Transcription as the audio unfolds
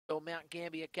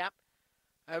Mt-Gambier Cup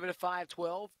over to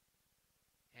 5-12.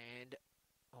 And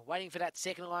we're waiting for that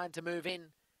second line to move in.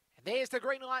 And there's the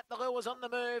green light. The lure was on the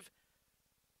move.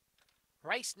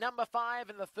 Race number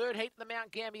 5 in the third heat of the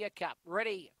Mt-Gambier Cup.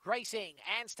 Ready, racing,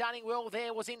 and starting well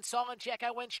there was in Silent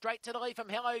Jacko, went straight to the lead from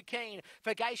Hello Keen.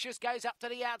 Fagacious goes up to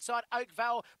the outside.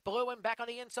 Oakvale, Blue, and back on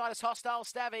the inside is Hostile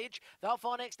Savage. They'll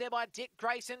follow next there by Dick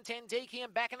Grayson, Tendiki,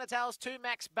 and back in the tails to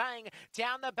Max Bang.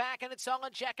 Down the back, and it's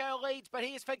Silent Jacko leads, but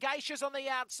here's Fagacious on the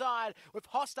outside with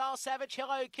Hostile Savage,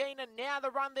 Hello Keen, and now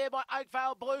the run there by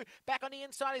Oakvale Blue. Back on the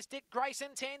inside is Dick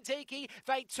Grayson, Tendiki.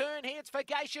 They turn here, it's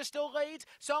Fagacious still leads.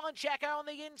 Silent Jacko on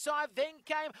the inside, then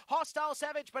came Hostile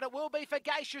Savage, but it will be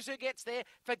Fagacious who gets there.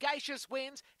 Fagacious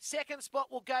wins. Second spot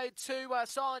will go to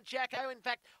Silent Jacko. In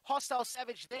fact, Hostile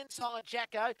Savage, then Silent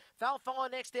Jacko. They'll follow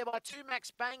next there by 2 Max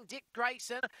Bang, Dick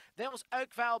Grayson. Then was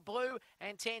Oakvale Blue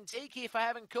and Tandiki, if I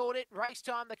haven't called it. Race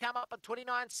time to come up at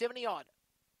 29.70 odd.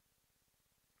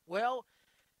 Well,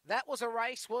 that was a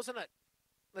race, wasn't it?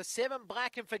 The 7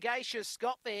 Black and Fagacious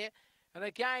got there. And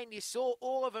again, you saw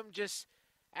all of them just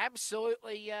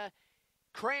absolutely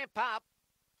cramp up.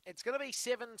 It's going to be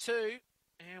 7-2,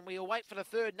 and we'll wait for the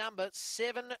third number.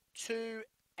 7, 2,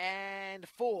 and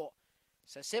 4.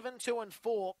 So 7, 2, and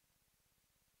 4.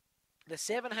 The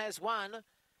 7 has won.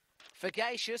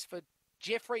 Fagacious for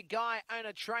Jeffrey Guy,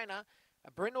 owner-trainer.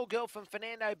 A Brindle Girl from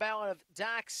Fernando Ballard of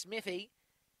Dark Smithy.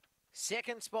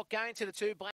 Second spot going to the 2 Black.